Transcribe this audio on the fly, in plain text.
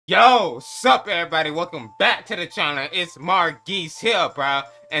Yo, sup everybody, welcome back to the channel. It's llamaandgeese here, bro.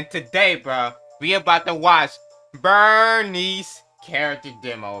 And today, bro, we about to watch Burnice character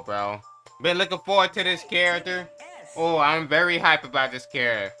demo, bro. Been looking forward to this character. Oh, I'm very hype about this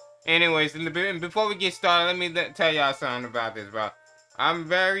character. Anyways, before we get started, let me tell y'all something about this, bro. I'm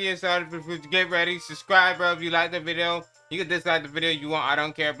very excited to get ready. Subscribe, bro, if you like the video. You can dislike the video you want, I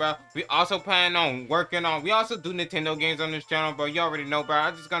don't care, bro. We also plan on we also do Nintendo games on this channel, bro. You already know, bro.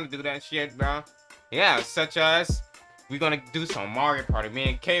 I'm just gonna do that shit, bro. Yeah, such as we're gonna do some Mario Party.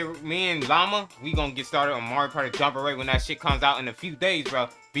 Me and Llama, we gonna get started on Mario Party Jump Array when that shit comes out in a few days, bro.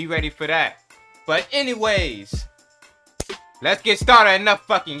 Be ready for that. But anyways, let's get started. Enough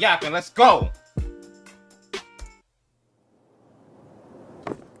fucking yapping. Let's go.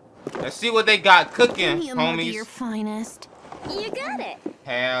 Let's see what they got cooking, homies. Your finest. You got it.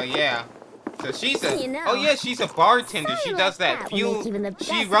 Hell yeah. So she's a oh yeah, she's a bartender. She does that fuel.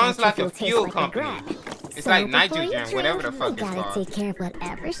 She runs like a fuel company. It's like nitrogen, whatever the fuck it's called. Take care of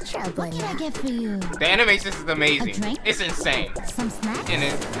whatever's troubling. What can I get for you? The animation is amazing. It's insane. Some snacks. And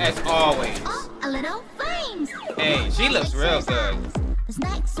as always. Oh, a little flames. Hey, she looks real good. The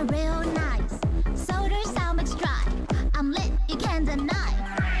snacks are real nice. Soda's so much dry. I'm lit, you can't deny.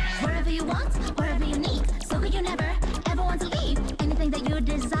 Wherever you want, wherever you need. So could you never, ever want to leave? Anything that you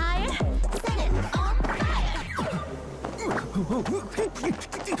desire, set it on fire.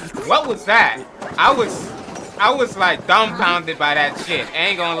 What was that? I was like dumbfounded by that shit.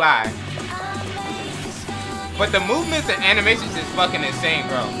 Ain't gonna lie. But the movements and animations is fucking insane,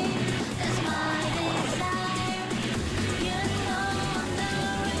 bro.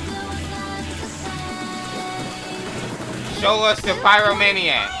 Show us the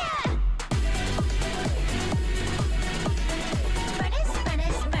pyromaniac.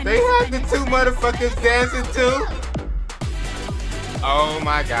 They had the two motherfuckers dancing too. Oh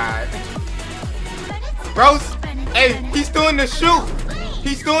my god. Bro, hey, he's doing the shoot.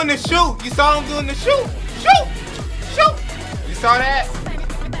 He's doing the shoot. You saw him doing the shoot. Shoot! Shoot! You saw that?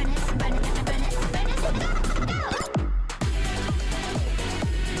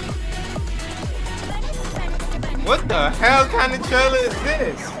 What the hell kind of trailer is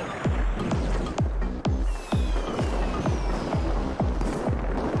this?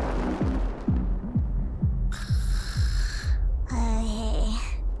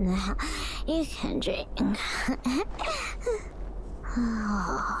 Now you can drink.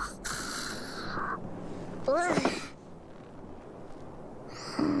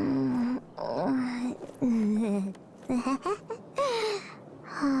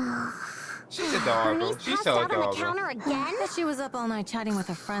 She's adorable. She's so adorable. Again? She was up all night chatting with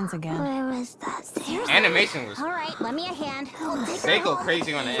her friends again. Where was that? Seriously? Animation was. All right, lend me a hand. They go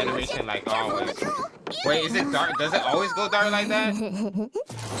crazy on the animation like always. Wait, is it dark? Does it always go dark like that?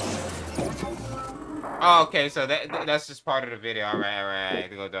 Oh, okay, so that's just part of the video. All right,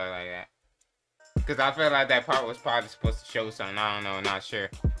 to go dark like that. Cause I feel like that part was probably supposed to show something. I don't know, not sure.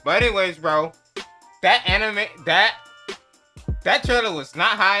 But anyways, bro, that trailer was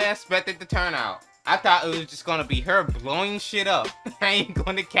not how I expected to turn out. I thought it was just gonna be her blowing shit up. I ain't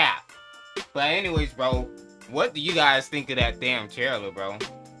gonna cap. But anyways, bro, what do you guys think of that damn trailer, bro?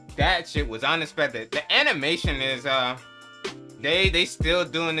 That shit was unexpected. The animation is they still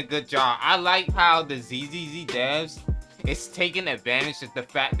doing a good job. I like how the ZZZ devs is taking advantage of the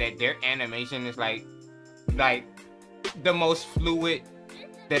fact that their animation is like the most fluid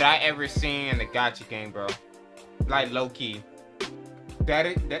that I ever seen in the Gacha game, bro. Like low key.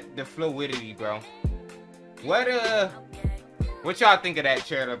 The fluidity, bro. What y'all think of that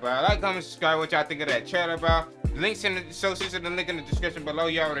trailer, bro? Like, comment, subscribe. What y'all think of that trailer, bro? Links in the socials and the link in the description below.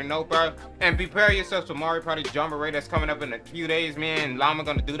 You already know, bro. And prepare yourself for Mario Party Jump Array that's coming up in a few days, man. Llama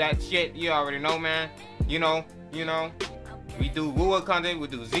gonna do that shit. You already know, man. You know. We do Woo content, we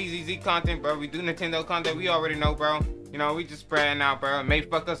do ZZZ content, bro. We do Nintendo content. We already know, bro. You know, we just spreading out, bro. It may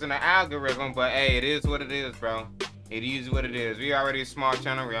fuck us in the algorithm, but hey, it is what it is, bro. It is what it is. We already a small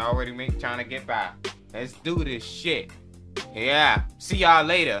channel. We already trying to get by. Let's do this shit. Yeah. See y'all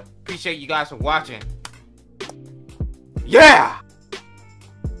later. Appreciate you guys for watching. Yeah!